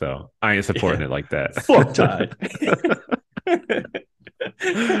place, so I ain't supporting Yeah, it like that. fuck Tide.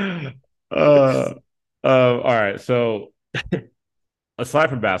 All right. So aside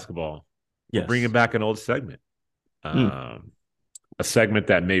from basketball, we're bringing Yes. back an old segment. Mm. Um, a segment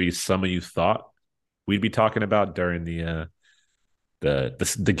that maybe some of you thought we'd be talking about during the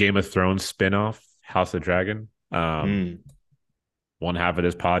Game of Thrones spinoff, House of Dragon. Mm. One half of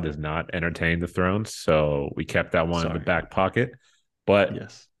this pod does not entertain the Thrones, so we kept that one in the Sorry. back pocket. But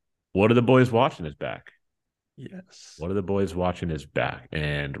Yes. what are the boys watching is back? Yes. What are the boys watching is back?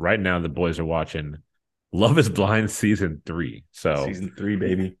 And right now, the boys are watching Love Is Blind season 3. So Season 3,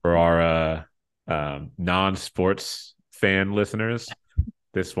 baby. for our non-sports fan listeners,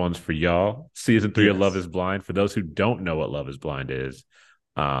 this one's for y'all. Season 3 of Love Yes. Is Blind. For those who don't know what Love Is Blind is,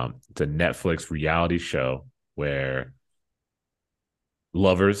 it's a Netflix reality show where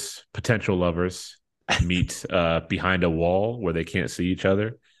lovers, potential lovers, meet behind a wall where they can't see each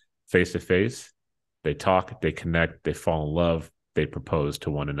other face to face. They talk, they connect, they fall in love, they propose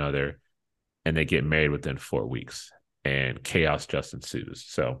to one another, and they get married within 4 weeks. And chaos just ensues.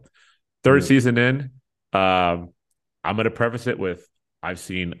 So, third Yep. season in, I'm going to preface it with I've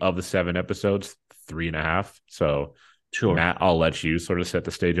seen of the 7 episodes, 3.5. So, Sure. Matt, I'll let you sort of set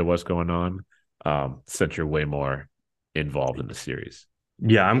the stage of what's going on since you're way more involved in the series.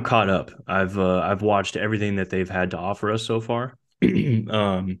 Yeah, I'm caught up. I've watched everything that they've had to offer us so far.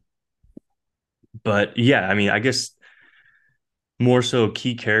 um, but yeah, I mean, I guess more so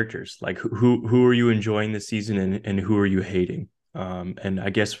key characters. Like who are you enjoying this season and who are you hating? And I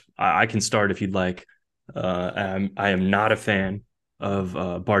guess I can start if you'd like. I am not a fan of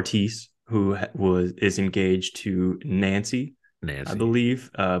Bartiz, who is engaged to Nancy, I Nancy. believe.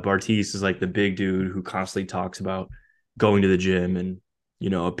 Bartiz is like the big dude who constantly talks about going to the gym and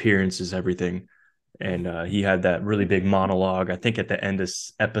appearance is everything. And he had that really big monologue. I think at the end of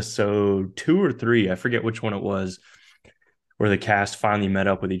episode 2 or 3, I forget which one it was, where the cast finally met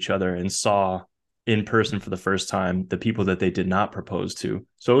up with each other and saw in person for the first time the people that they did not propose to.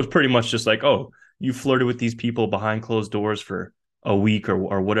 So it was pretty much just like, oh, you flirted with these people behind closed doors for a week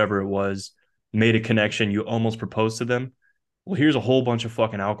or whatever it was, made a connection, you almost proposed to them. Well, here's a whole bunch of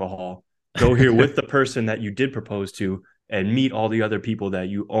fucking alcohol. Go here with the person that you did propose to and meet all the other people that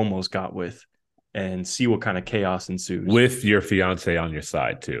you almost got with and see what kind of chaos ensues. With your fiance on your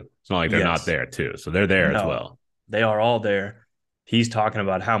side too. It's not like they're not Yes. there too. So they're there as No, well. they are all there. He's talking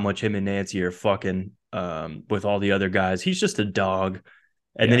about how much him and Nancy are fucking with all the other guys. He's just a dog.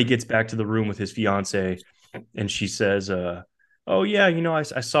 And then Yeah. he gets back to the room with his fiance, and she says, "Oh yeah, I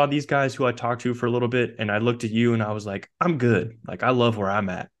saw these guys who I talked to for a little bit, and I looked at you, and I was like, I'm good. Like I love where I'm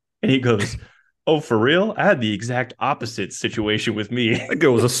at." And he goes, "Oh, for real? I had the exact opposite situation with me." That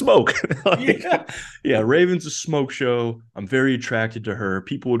girl was a smoke. Like, Yeah. Yeah. Raven's a smoke show. I'm very attracted to her.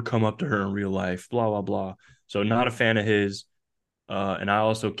 People would come up to her in real life, blah, blah, blah. So not a fan of his. And I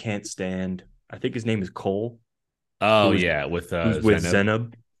also can't stand, I think his name is Cole, oh who's yeah, with who's with Zenub.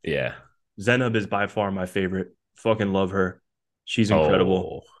 Zenub. Yeah. Zenub is by far my favorite. Fucking love her. She's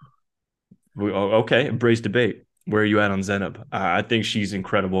incredible. Oh, Okay, embrace debate. Where are you at on Zenub? I think she's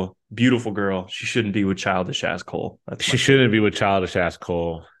incredible. Beautiful girl. She shouldn't be with childish ass Cole. That's she my shouldn't take. be with childish ass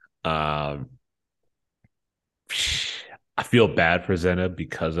Cole. Um, I feel bad for Zenub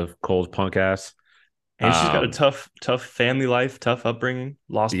because of Cole's punk ass. And she's got a Um, tough family life, tough upbringing,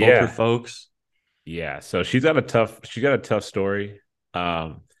 lost both her yeah, folks. yeah. So she's got a tough story.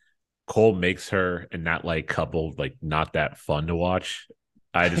 Um, Cole makes her and that like couple like not that fun to watch.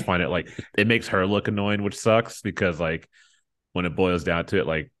 I just find it like it makes her look annoying, which sucks because like when it boils down to it,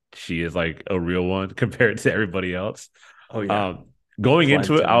 like she is like a real one compared to everybody else. Oh yeah. Um, Going flight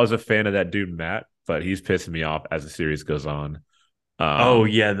into it, I attendant. was a fan of that dude Matt, but he's pissing me off as the series goes on. Oh Um,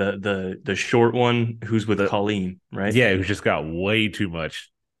 yeah, the short one who's with the Colleen, right? yeah, who's just got way too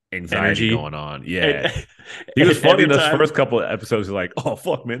much anxiety Energy. going on. And, Yeah, he was and funny every in those time, first couple of episodes. He's like, "Oh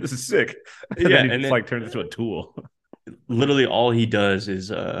fuck, man, this is sick," and then yeah, he and just then like turns into a tool. literally all he does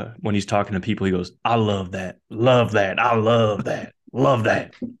is when he's talking to people, he goes, "I love that, love that, I love that, love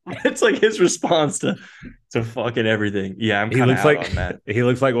that." It's like his response to fucking everything. Yeah, I'm He kind of looks out like on that. he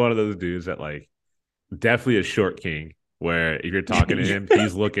looks like one of those dudes that like definitely a short king. Where if you're talking to him,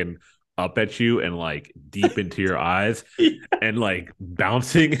 he's looking up at you and like deep into your eyes and like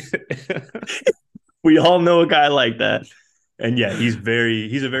bouncing. We all know a guy like that. And yeah, he's a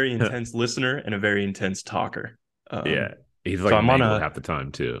very intense listener and a very intense talker. Yeah, Um, he's so like I'm on mangled a half the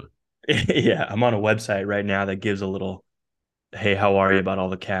time too. yeah, I'm on a website right now that gives a little hey, how are you about all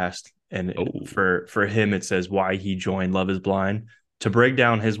the cast? And Oh, for him it says why he joined Love is Blind to break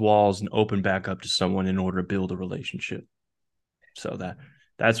down his walls and open back up to someone in order to build a relationship. So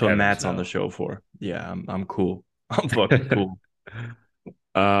that's what heavens Matt's on the no. show for. Yeah, I'm cool. I'm fucking cool.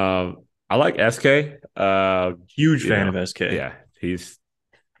 I like SK. Huge fan of SK. Yeah, he's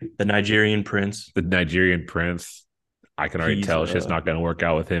The Nigerian prince. the Nigerian prince. I can already He's tell it's just not going to work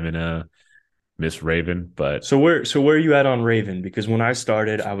out with him and Miss Raven. But so where are you at on Raven? Because when I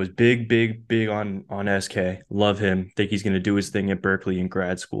started, I was big on SK. Love him. Think he's gonna do his thing at Berkeley in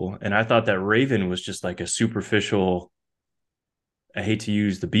grad school. And I thought that Raven was just like a superficial. I hate to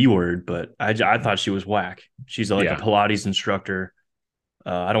use the B word, but I thought she was whack. She's like a yeah, Pilates instructor.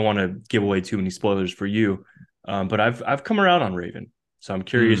 I don't want to give away too many spoilers for you, but I've come around on Raven, so I'm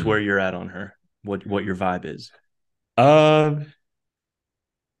curious where mm. you're at on her. What your vibe is? um,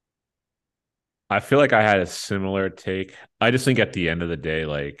 I feel like I had a similar take. I just think at the end of the day,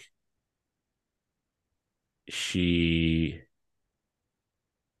 like she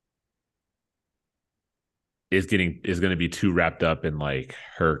is going to be too wrapped up in like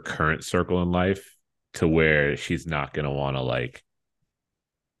her current circle in life to where she's not going to want to like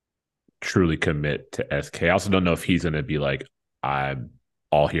truly commit to SK. I also don't know if he's going to be like, I'm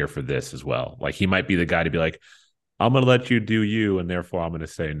all here for this as well. Like he might be the guy to be like, I'm going to let you do you, and therefore I'm going to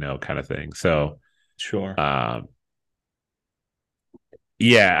say no, kind of thing. So, Sure. um,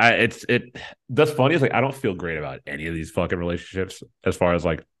 yeah, it. That's funny. Is like I don't feel great about any of these fucking relationships as far as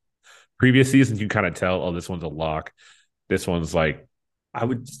like previous seasons. You kind of tell, oh, this one's a lock. This one's like I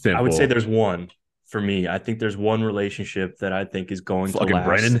would say simple. there's one for me. I think there's one relationship that I think is going to Fucking last.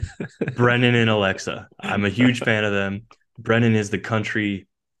 Brennan. Brennan and Alexa. I'm a huge fan of them. Brennan is the country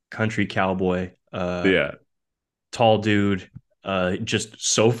cowboy, Yeah, tall dude, just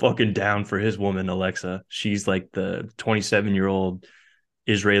so fucking down for his woman Alexa. She's like the 27-year-old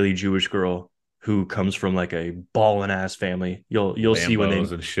Israeli Jewish girl who comes from like a ballin' ass family. You'll see when Lambos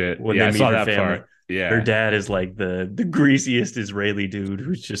they and shit. when Yeah, they I meet saw her that family. part. Her Yeah, dad is like the greasiest Israeli dude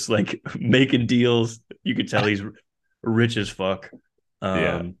who's just like making deals. You could tell he's rich as fuck.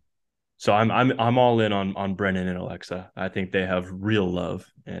 yeah, Um, so I'm all in on Brennan and Alexa. I think they have real love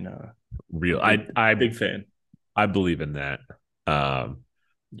and real. big big fan. I believe in that. Um,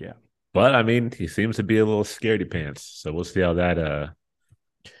 Yeah. but I mean, he seems to be a little scaredy pants. So we'll see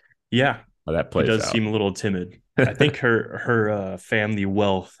Yeah, how that he plays does out. seem a little timid. I think her family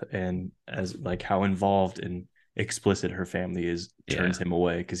wealth and as like how involved and explicit her family is turns Yeah, him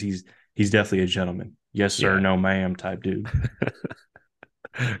away because he's definitely a gentleman. Yes, sir, yeah. no, ma'am type dude.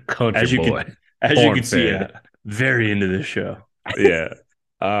 Country As you could boy, as you corn could see, fed. very into this show. Yeah.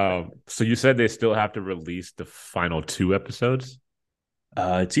 So you said they still have to release the final two episodes?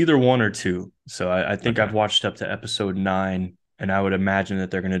 It's either one or two. So I think Okay, I've watched up to episode 9, and I would imagine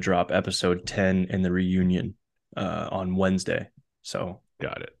that they're going to drop episode 10 in the reunion on Wednesday. So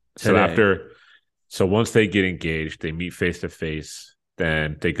got it. today, So once they get engaged, they meet face to face,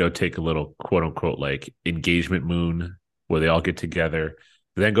 then they go take a little quote unquote like engagement moon where they all get together,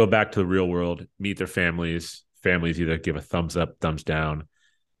 then go back to the real world, meet their families. Families either give a thumbs up, thumbs down,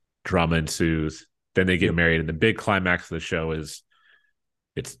 drama ensues, then they get yep, married. And the big climax of the show is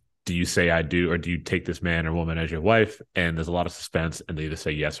it's do you say I do or do you take this man or woman as your wife? And there's a lot of suspense, and they either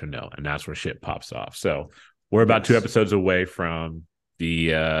say yes or no, and that's where shit pops off. So we're about two yes, episodes away from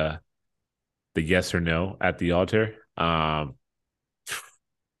the yes or no at the altar.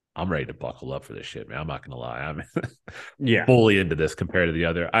 I'm ready to buckle up for this shit, man. I'm not gonna lie. I'm yeah, fully into this compared to the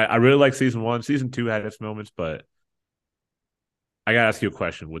other. I really like season one. Season two had its moments, but I gotta ask you a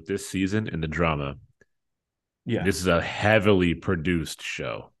question. With this season and the drama, yeah, this is a heavily produced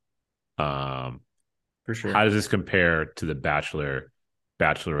show. Um, for how sure. does this compare to the Bachelor,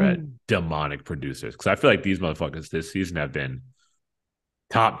 Bachelorette Mm. demonic producers? Because I feel like these motherfuckers this season have been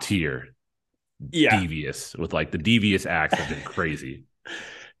top tier Yeah, devious with like the devious acts have been crazy.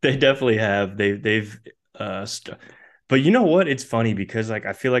 they definitely have. They've but you know what? It's funny because like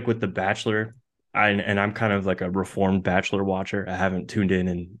I feel like with The Bachelor, and I'm kind of like a reformed Bachelor watcher. I haven't tuned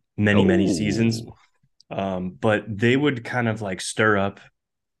in many seasons. Oh, But they would kind of like stir up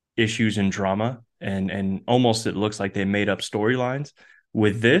issues and drama, and almost it looks like they made up storylines.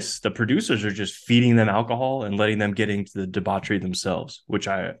 With this, the producers are just feeding them alcohol and letting them get into the debauchery themselves, which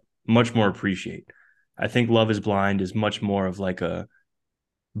I much more appreciate. I think Love is Blind is much more of like a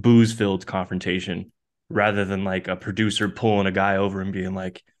booze filled confrontation rather than like a producer pulling a guy over and being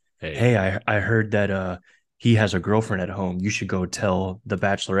like, hey. hey, I heard that he has a girlfriend at home. You should go tell the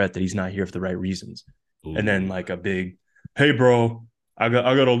bachelorette that he's not here for the right reasons. And then Ooh. like a big, hey bro, I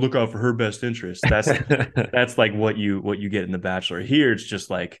gotta look out for her best interest. That's like what you get in The Bachelor. Here it's just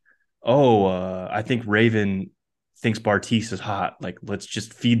like, oh, I think Raven thinks Bartice is hot. Like, let's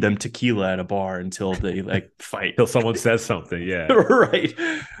just feed them tequila at a bar until they like fight. Till someone says something, yeah. Right.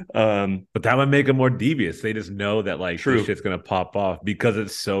 But that would make them more devious. They just know that like this True. shit's gonna pop off because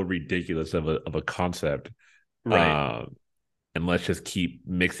it's so ridiculous of a concept. Right. Um, and let's just keep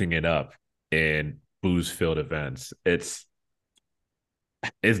mixing it up in booze filled events.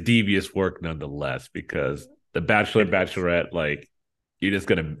 It's devious work nonetheless because the Bachelor It is. Bachelorette, like you're just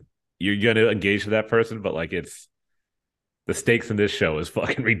gonna you're gonna engage with that person, but like it's the stakes in this show is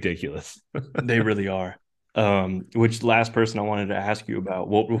fucking ridiculous. They really are. Which last person I wanted to ask you about,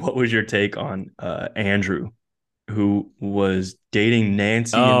 what was your take on Andrew, who was dating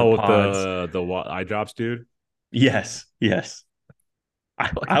Nancy in the Oh, with pods? the eye drops, dude. Yes, yes. I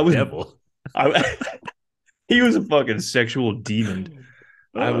Fucking was devil. I he was a fucking sexual demon.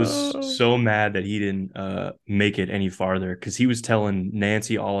 I was Uh, so mad that he didn't make it any farther because he was telling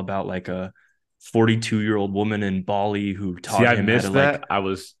Nancy all about like a 42-year-old woman in Bali who See, taught I him how to missed like, that. I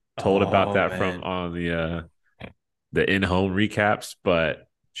was told about oh that from man, on the in-home recaps, but I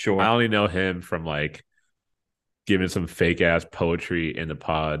sure. only know him from like giving some fake ass poetry in the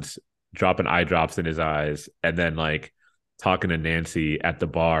pods, dropping eye drops in his eyes, and then like talking to Nancy at the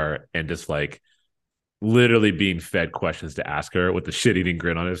bar and just like literally being fed questions to ask her with the shit eating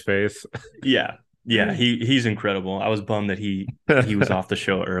grin on his face. Yeah. Yeah, he's incredible. I was bummed that he was off the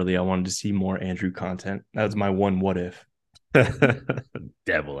show early. I wanted to see more Andrew content. That was my one what if.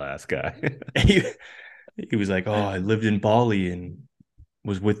 Devil ass guy. He, he was like, "Oh, I lived in Bali and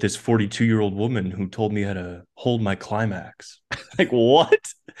was with this 42-year-old woman who told me how to hold my climax." Like, what?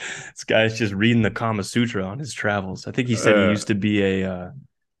 This guy's just reading the Kama Sutra on his travels. I think he said he uh, used to be a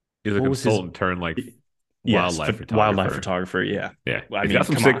he's a what was his consultant turned like yes, wildlife wildlife photographer. photographer. Yeah. Yeah, I he's mean, got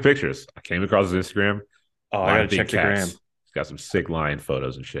some come sick on. pictures. I came across his Instagram. Oh, A I lot gotta of big check the gram. cats. He's got some sick lion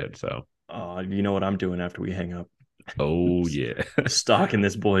photos and shit. So, You know what I'm doing after we hang up? oh yeah. Stalking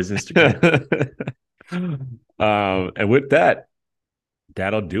this boy's Instagram. And with that,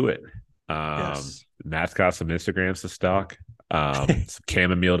 that'll do it. Yes. Matt's got some Instagrams to stalk. Some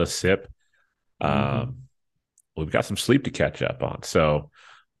chamomile to sip. Mhm. Um, we've got some sleep to catch up on. So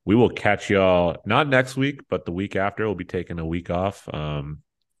we will catch y'all not next week, but the week after. We'll be taking a week off.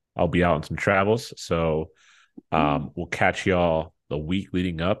 I'll be out on some travels. So we'll catch y'all the week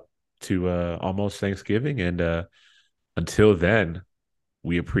leading up to almost Thanksgiving. And until then,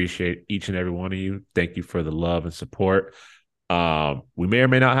 we appreciate each and every one of you. Thank you for the love and support. We may or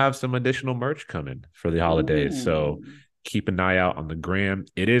may not have some additional merch coming for the holidays. So Ooh. keep an eye out on the gram.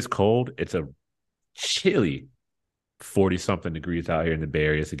 It is cold. It's a chilly 40 something degrees out here in the Bay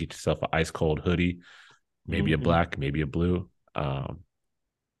Area. So get yourself an ice cold hoodie, maybe a Mhm. black, maybe a blue. Whatever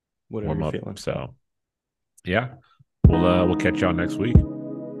Warm you're up. feeling. So yeah, we'll catch y'all next week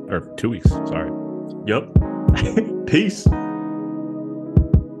or 2 weeks. Sorry. Yep. Peace.